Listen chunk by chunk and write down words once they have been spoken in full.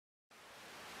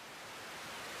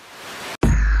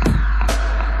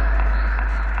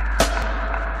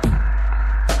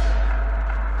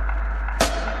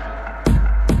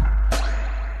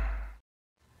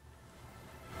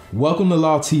Welcome to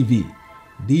Law TV.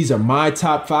 These are my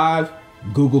top 5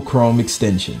 Google Chrome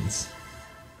extensions.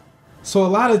 So a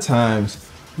lot of times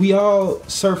we all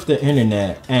surf the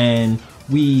internet and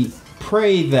we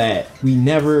pray that we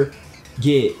never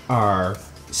get our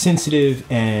sensitive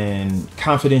and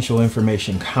confidential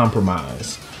information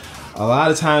compromised. A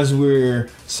lot of times we're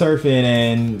surfing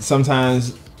and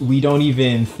sometimes we don't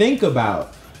even think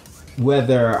about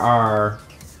whether our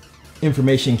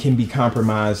information can be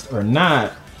compromised or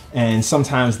not. And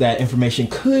sometimes that information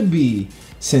could be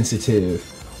sensitive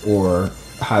or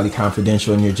highly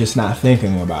confidential and you're just not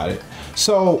thinking about it.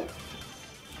 So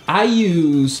I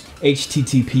use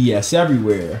HTTPS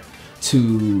everywhere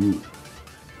to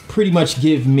pretty much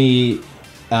give me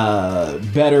a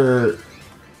better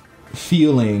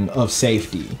feeling of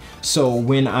safety. So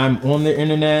when I'm on the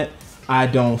internet, I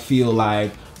don't feel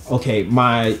like, okay,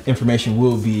 my information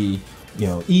will be,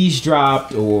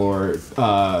 eavesdropped or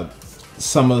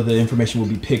some of the information will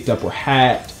be picked up or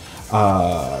hacked.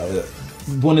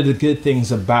 One of the good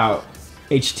things about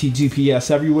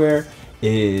HTTPS everywhere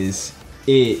is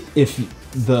if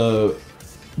the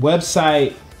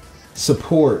website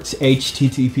supports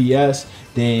HTTPS,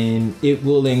 then it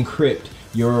will encrypt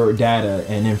your data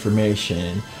and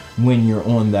information when you're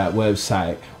on that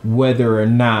website, whether or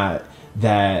not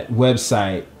that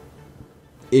website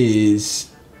is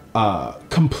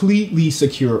completely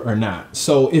secure or not.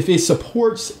 So if it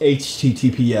supports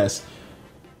HTTPS,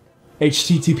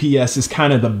 HTTPS is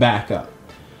kind of the backup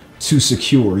to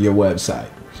secure your website.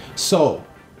 So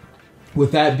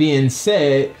with that being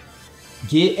said,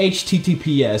 get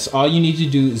HTTPS. All you need to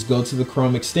do is go to the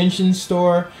Chrome extension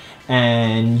store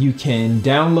and you can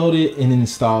download it and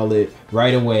install it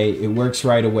right away. It works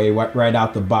right away, right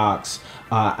out the box.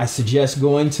 I suggest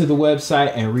going to the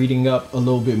website and reading up a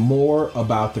little bit more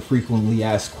about the frequently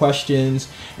asked questions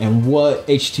and what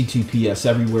HTTPS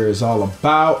everywhere is all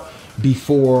about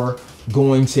before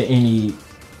going to any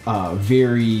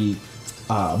very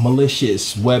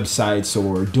malicious websites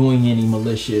or doing any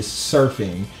malicious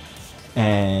surfing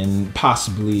and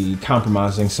possibly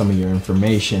compromising some of your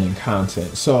information and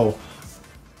content. So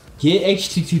get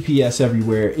HTTPS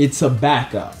everywhere. It's a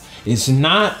backup. It's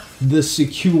not the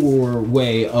secure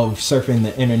way of surfing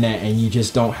the internet and you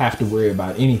just don't have to worry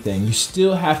about anything. You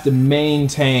still have to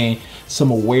maintain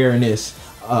some awareness,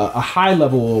 a high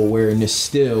level of awareness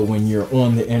still when you're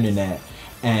on the internet,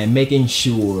 and making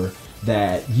sure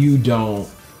that you don't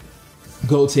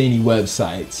go to any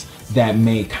websites that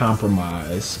may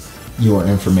compromise your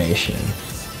information.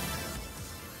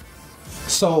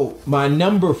 So my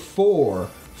number 4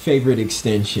 favorite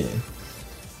extension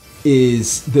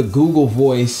is the Google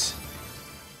Voice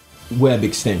web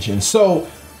extension. So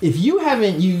if you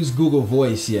haven't used Google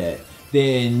Voice yet,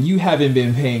 then you haven't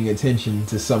been paying attention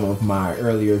to some of my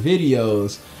earlier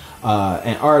videos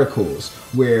and articles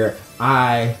where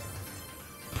I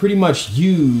pretty much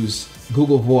use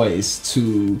Google Voice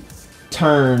to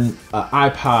turn an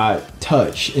iPod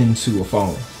Touch into a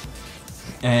phone.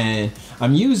 And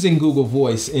I'm using Google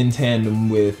Voice in tandem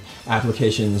with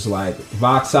applications like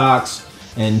VoxOx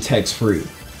and Text Free.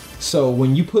 So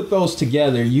when you put those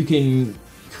together, you can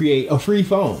create a free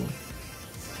phone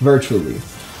virtually.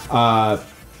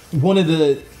 One of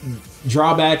the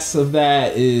drawbacks of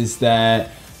that is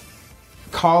that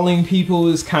calling people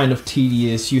is kind of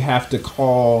tedious. You have to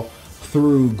call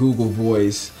through Google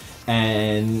Voice,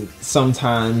 and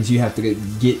sometimes you have to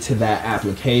get to that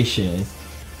application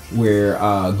where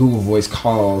Google Voice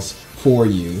calls for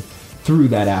you through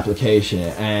that application,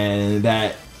 and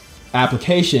that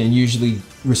application usually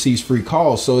receives free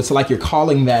calls. So it's like you're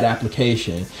calling that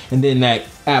application, and then that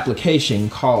application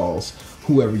calls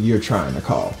whoever you're trying to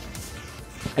call.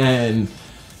 And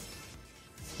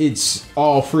it's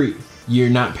all free. You're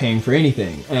not paying for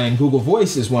anything. And Google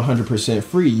Voice is 100%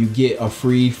 free. You get a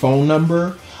free phone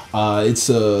number. It's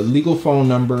a legal phone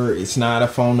number. It's not a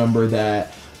phone number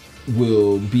that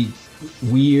will be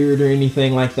weird or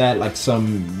anything like that, like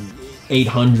some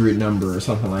 800 number or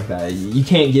something like that. You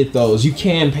can't get those. You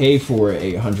can pay for an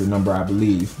 800 number, I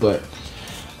believe, but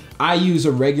I use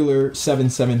a regular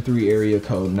 773 area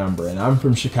code number, and I'm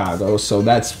from Chicago, so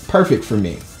that's perfect for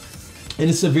me. And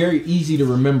it's a very easy to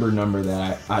remember number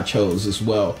that I chose as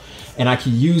well. And I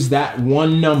can use that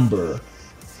one number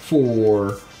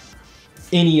for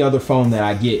any other phone that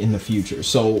I get in the future.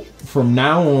 So from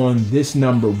now on, this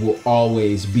number will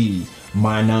always be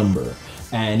my number.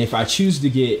 And if I choose to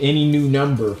get any new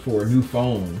number for a new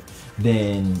phone,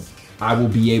 then I will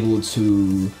be able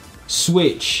to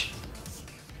switch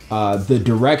the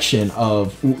direction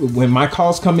of when my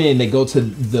calls come in, they go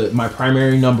to my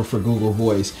primary number for Google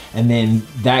Voice, and then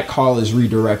that call is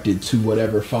redirected to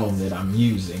whatever phone that I'm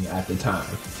using at the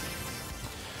time.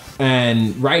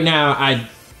 And right now, I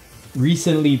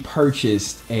recently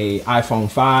purchased a iPhone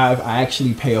 5. I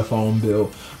actually pay a phone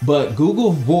bill, but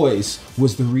Google Voice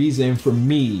was the reason for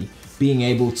me being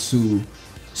able to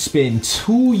spend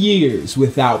 2 years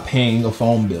without paying a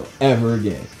phone bill ever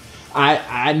again.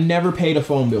 I never paid a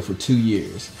phone bill for 2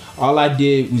 years. All I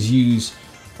did was use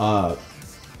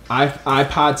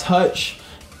iPod Touch,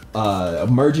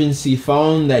 emergency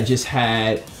phone that just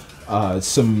had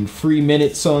some free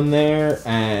minutes on there,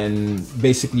 and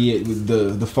basically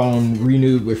the phone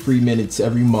renewed with free minutes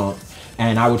every month,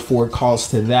 and I would forward calls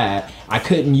to that. I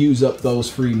couldn't use up those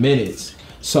free minutes,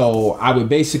 so I would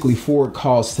basically forward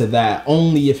calls to that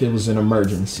only if it was an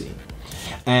emergency.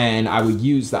 And I would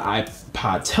use the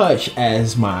iPod Touch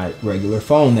as my regular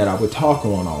phone that I would talk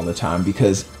on all the time,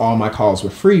 because all my calls were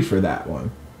free for that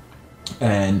one,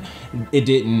 and it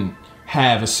didn't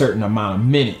have a certain amount of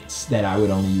minutes that I would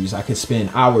only use. I could spend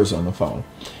hours on the phone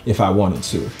if I wanted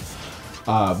to.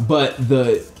 But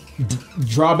the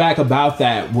drawback about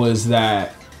that was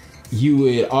that you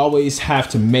would always have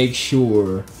to make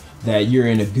sure that you're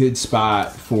in a good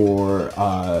spot for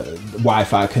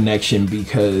Wi-Fi connection,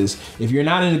 because if you're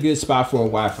not in a good spot for a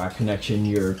Wi-Fi connection,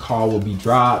 your call will be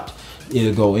dropped.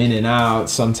 It'll go in and out.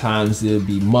 Sometimes it'll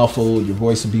be muffled. Your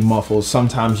voice will be muffled.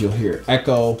 Sometimes you'll hear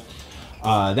echo.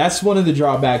 That's one of the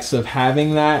drawbacks of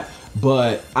having that,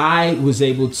 but I was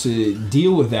able to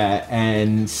deal with that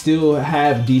and still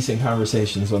have decent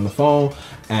conversations on the phone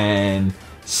and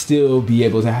still be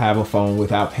able to have a phone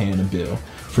without paying a bill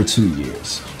for 2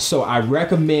 years. So I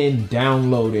recommend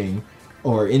downloading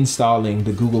or installing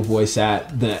the Google Voice app.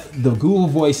 The Google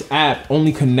Voice app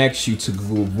only connects you to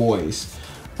Google Voice,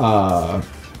 the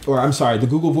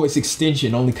Google Voice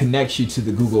extension only connects you to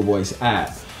the Google Voice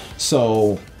app.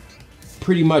 So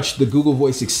pretty much the Google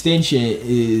Voice extension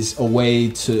is a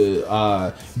way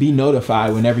to be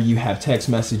notified whenever you have text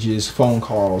messages, phone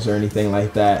calls, or anything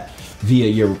like that via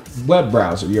your web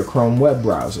browser, your Chrome web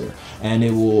browser. And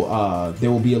it will there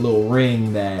will be a little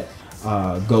ring that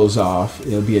goes off.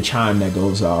 It'll be a chime that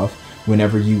goes off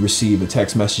whenever you receive a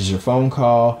text message or phone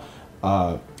call,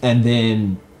 and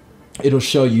then it'll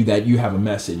show you that you have a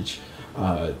message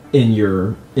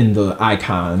in the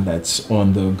icon that's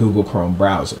on the Google Chrome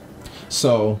browser.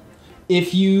 So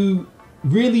if you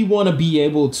really want to be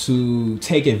able to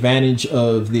take advantage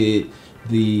of the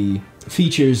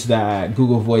features that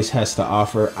Google Voice has to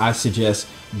offer, I suggest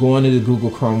going to the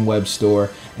Google Chrome web store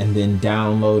and then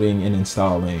downloading and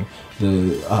installing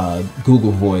the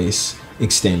Google Voice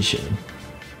extension,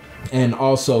 and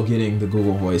also getting the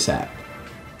Google Voice app.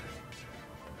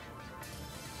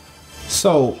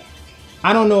 So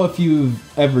I don't know if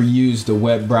you've ever used a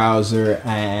web browser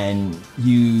and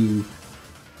you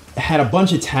had a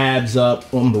bunch of tabs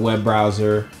up on the web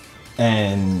browser,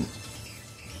 and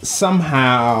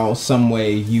somehow, some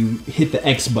way, you hit the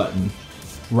X button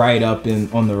right up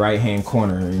on the right hand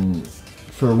corner. And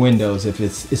for Windows, if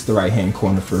it's the right hand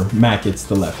corner, for Mac it's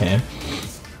the left hand,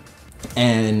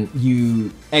 and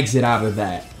you exit out of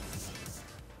that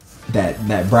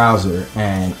browser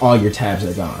and all your tabs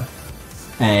are gone,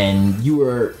 and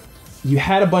you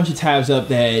had a bunch of tabs up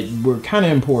that were kind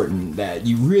of important, that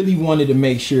you really wanted to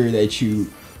make sure that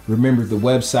you remembered the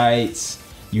websites,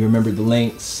 you remembered the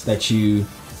links that you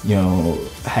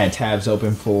had tabs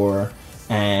open for,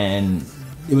 and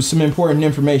it was some important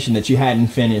information that you hadn't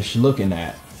finished looking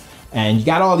at. And you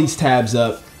got all these tabs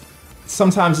up.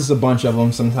 Sometimes it's a bunch of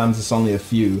them, sometimes it's only a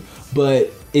few,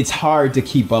 but it's hard to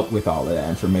keep up with all of that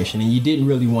information, and you didn't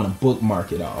really want to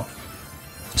bookmark it all.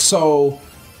 So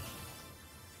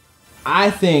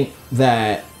I think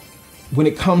that when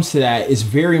it comes to that, it's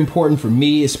very important for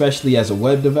me, especially as a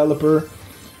web developer.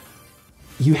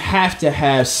 You have to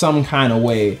have some kind of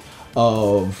way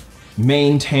of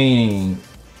maintaining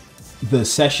the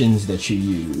sessions that you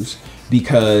use,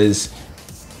 because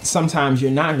sometimes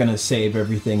you're not going to save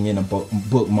everything in a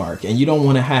bookmark, and you don't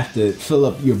want to have to fill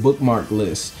up your bookmark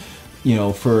list,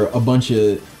 for a bunch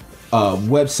of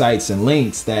websites and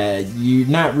links that you're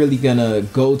not really gonna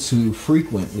go to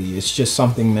frequently. It's just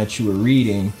something that you were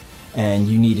reading and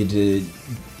you needed to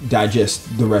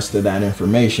digest the rest of that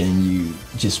information. You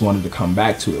just wanted to come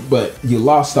back to it, but you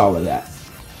lost all of that.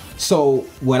 So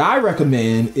what I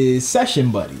recommend is Session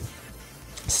Buddy.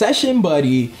 Session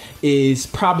Buddy is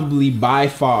probably by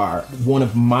far one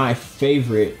of my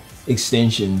favorite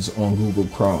extensions on Google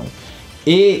Chrome.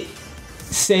 It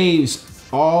saves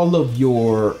all of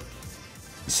your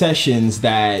sessions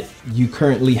that you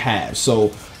currently have.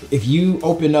 So if you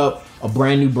open up a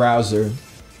brand new browser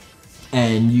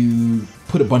and you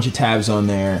put a bunch of tabs on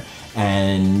there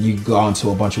and you go onto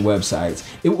a bunch of websites,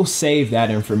 it will save that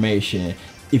information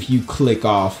if you click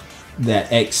off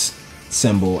that X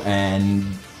symbol and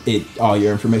all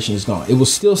your information is gone. It will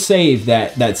still save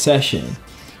that session,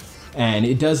 and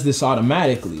it does this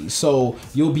automatically. So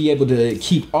you'll be able to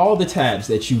keep all the tabs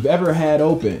that you've ever had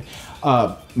open.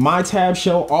 My tabs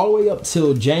show all the way up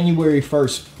till January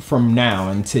 1st from now,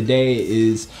 and today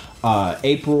is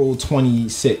April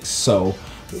 26th. So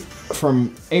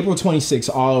from April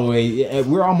 26th all the way,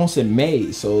 we're almost in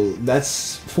May, so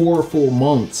that's 4 full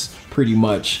months pretty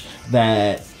much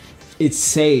that it's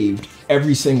saved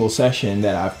every single session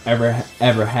that I've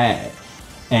ever had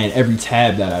and every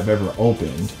tab that I've ever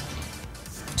opened.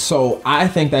 So I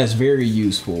think that's very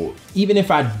useful. Even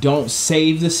if I don't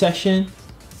save the session,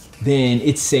 then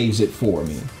it saves it for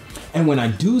me. And when I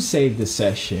do save the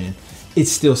session, it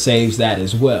still saves that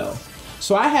as well.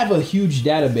 So I have a huge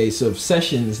database of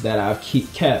sessions that I've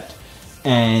kept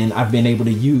and I've been able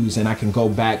to use, and I can go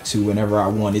back to whenever I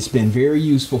want. It's been very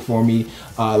useful for me.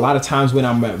 A lot of times when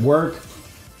I'm at work,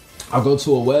 I'll go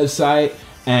to a website,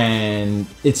 and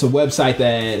it's a website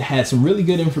that had some really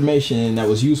good information that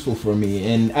was useful for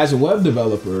me. And as a web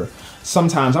developer,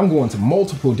 sometimes I'm going to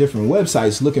multiple different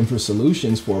websites looking for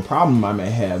solutions for a problem I may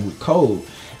have with code.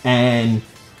 And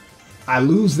I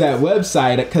lose that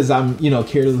website because I'm,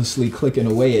 carelessly clicking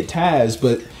away at tabs.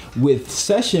 But with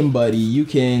Session Buddy, you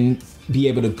can be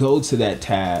able to go to that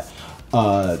tab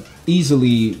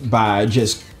easily by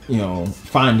just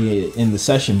finding it in the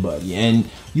Session Buddy. And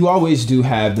you always do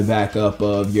have the backup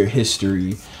of your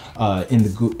history in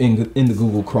the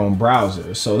Google Chrome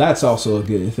browser, so that's also a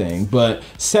good thing. But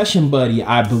Session Buddy,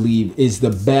 I believe, is the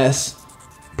best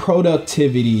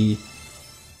productivity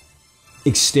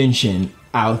extension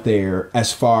out there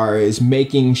as far as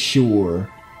making sure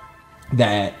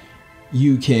that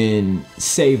you can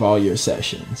save all your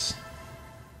sessions.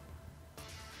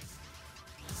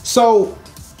 So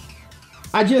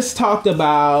I just talked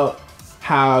about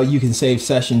how you can save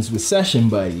sessions with Session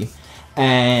Buddy,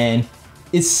 and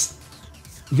it's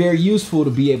very useful to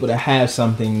be able to have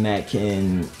something that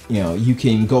can, you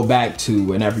can go back to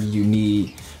whenever you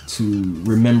need to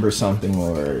remember something,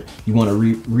 or you want to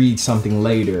read something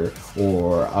later,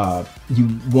 or you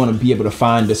want to be able to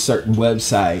find a certain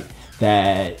website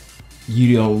that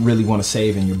you don't really want to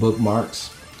save in your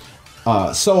bookmarks.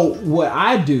 So what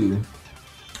I do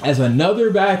as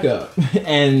another backup,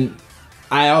 and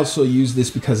I also use this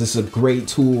because it's a great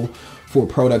tool for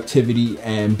productivity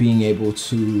and being able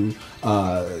to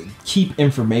keep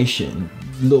information,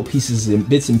 little pieces and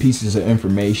bits and pieces of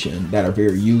information that are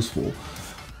very useful.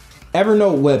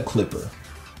 Evernote Web Clipper.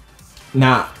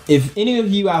 Now, if any of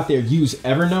you out there use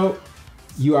Evernote,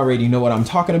 you already know what I'm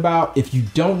talking about. If you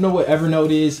don't know what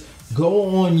Evernote is,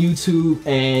 go on YouTube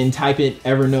and type in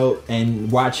Evernote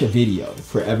and watch a video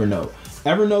for Evernote.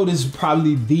 Evernote is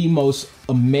probably the most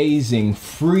amazing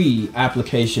free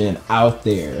application out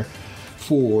there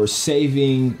for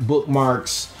saving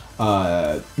bookmarks,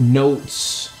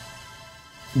 notes,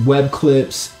 web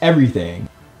clips, everything.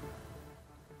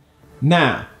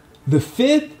 Now, the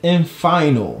fifth and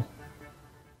final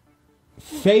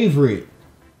favorite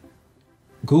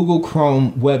Google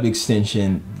Chrome web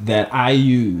extension that I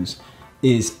use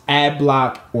is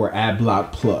Adblock or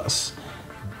Adblock Plus.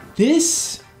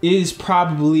 This is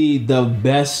probably the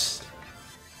best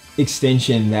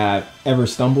extension that I've ever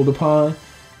stumbled upon,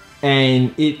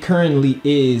 and it currently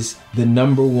is the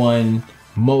 #1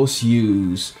 most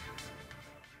used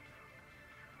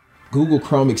Google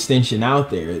Chrome extension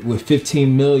out there with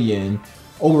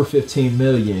over 15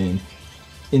 million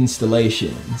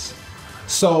installations.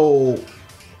 So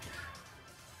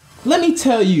let me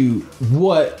tell you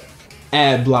what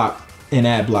Adblock and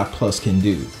Adblock Plus can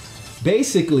do.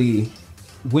 Basically,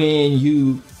 when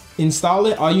you install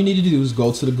it, all you need to do is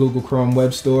go to the Google Chrome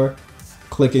Web Store,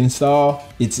 click install.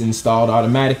 It's installed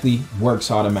automatically,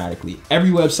 works automatically.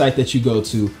 Every website that you go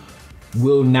to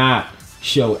will not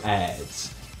show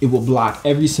ads. It will block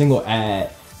every single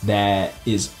ad that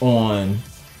is on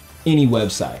any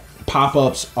website,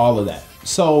 pop-ups, all of that.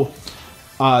 So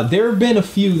there have been a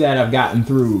few that I've gotten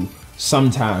through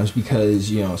sometimes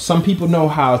because, some people know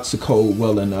how to code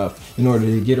well enough in order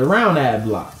to get around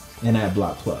Adblock and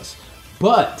Adblock Plus.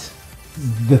 But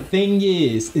the thing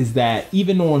is that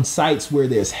even on sites where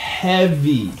there's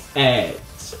heavy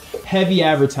ads, heavy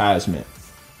advertisement,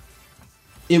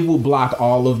 it will block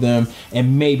all of them,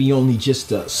 and maybe only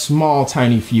just a small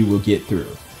tiny few will get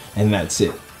through, and that's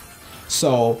it.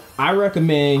 So I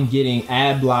recommend getting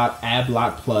Adblock,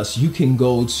 Adblock Plus. You can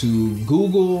go to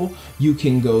Google, you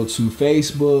can go to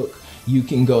Facebook, you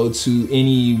can go to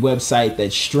any website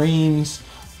that streams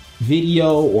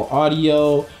video or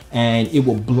audio, and it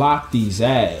will block these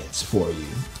ads for you.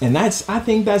 And I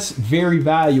think that's very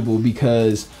valuable,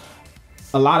 because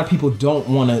a lot of people don't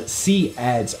want to see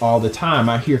ads all the time.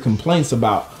 I hear complaints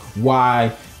about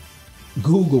why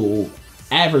Google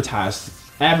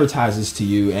advertises to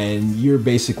you and you're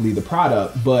basically the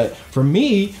product. But for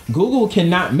me, Google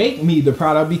cannot make me the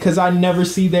product because I never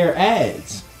see their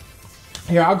ads.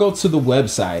 Here, I'll go to the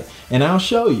website and I'll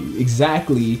show you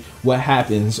exactly what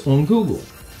happens on Google.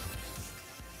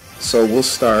 So we'll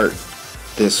start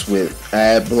this with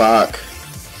Adblock.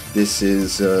 This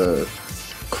is a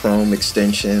Chrome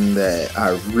extension that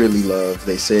I really love.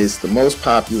 They say it's the most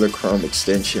popular Chrome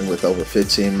extension with over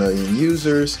 15 million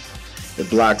users. It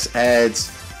blocks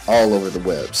ads all over the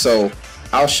web. So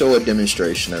I'll show a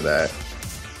demonstration of that.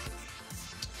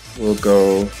 We'll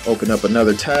go open up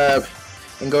another tab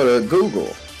and go to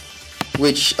Google,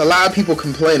 which a lot of people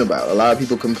complain about. A lot of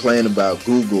people complain about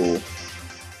Google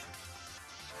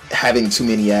having too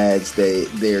many ads.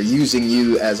 They're using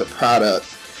you as a product,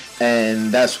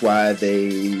 and that's why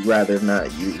they rather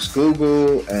not use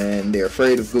Google, and they're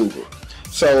afraid of Google.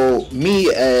 So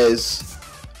me, as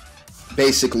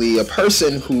basically a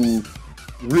person who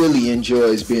really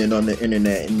enjoys being on the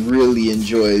internet and really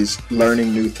enjoys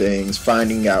learning new things,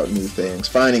 finding out new things,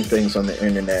 finding things on the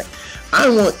internet, I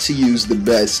want to use the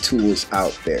best tools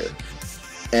out there.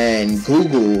 And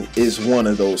Google is one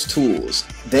of those tools.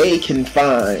 They can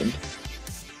find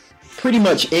pretty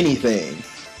much anything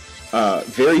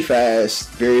very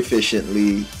fast, very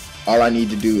efficiently. All I need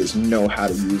to do is know how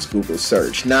to use Google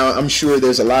search. Now, I'm sure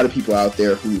there's a lot of people out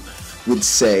there who would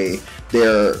say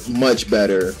they're much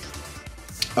better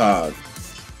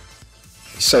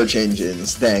search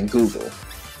engines than Google.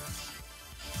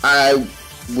 I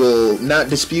will not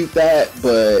dispute that,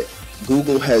 but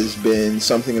Google has been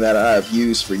something that I've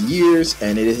used for years,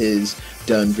 and it has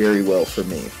done very well for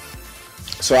me.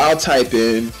 So I'll type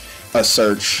in a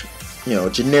search,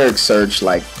 generic search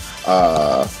like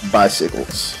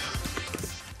bicycles.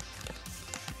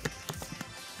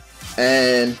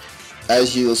 And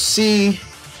as you'll see,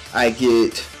 I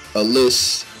get a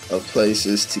list of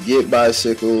places to get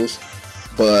bicycles,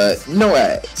 but no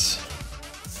ads.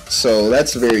 So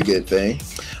that's a very good thing.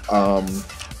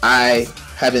 I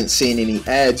haven't seen any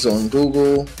ads on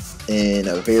Google in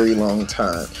a very long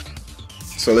time.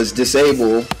 So let's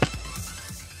disable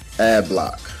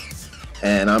Adblock.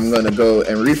 And I'm going to go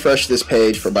and refresh this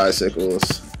page for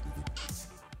bicycles.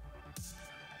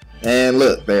 And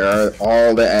look, there are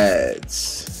all the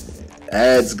ads.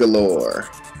 Ads galore.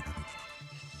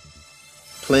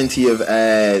 Plenty of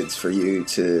ads for you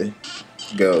to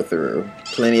go through.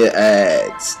 Plenty of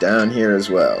ads down here as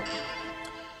well.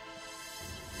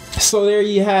 So there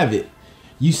you have it.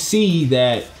 You see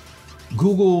that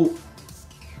Google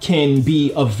can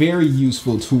be a very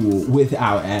useful tool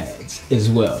without ads as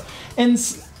well. And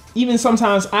even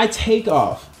sometimes I take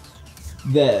off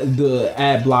the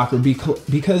ad blocker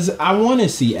because I want to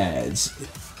see ads.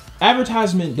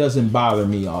 Advertisement doesn't bother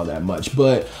me all that much,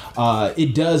 but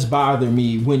it does bother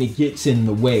me when it gets in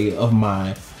the way of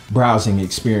my browsing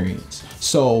experience.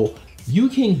 So you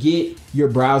can get your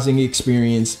browsing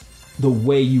experience the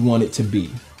way you want it to be.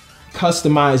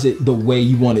 Customize it the way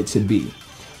you want it to be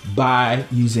by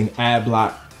using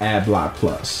Adblock, Adblock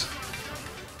Plus.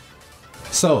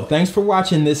 So thanks for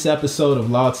watching this episode of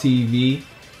Law TV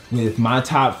with my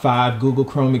top 5 Google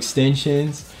Chrome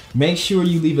extensions. Make sure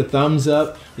you leave a thumbs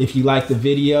up if you like the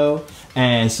video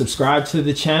and subscribe to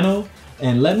the channel,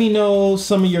 and let me know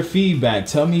some of your feedback.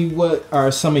 Tell me what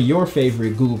are some of your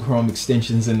favorite Google Chrome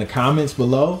extensions in the comments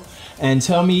below, and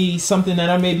tell me something that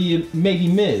I maybe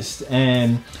missed,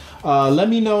 and let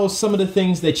me know some of the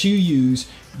things that you use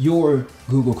your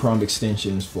Google Chrome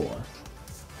extensions for.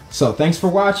 So thanks for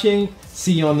watching.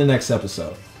 See you on the next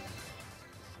episode.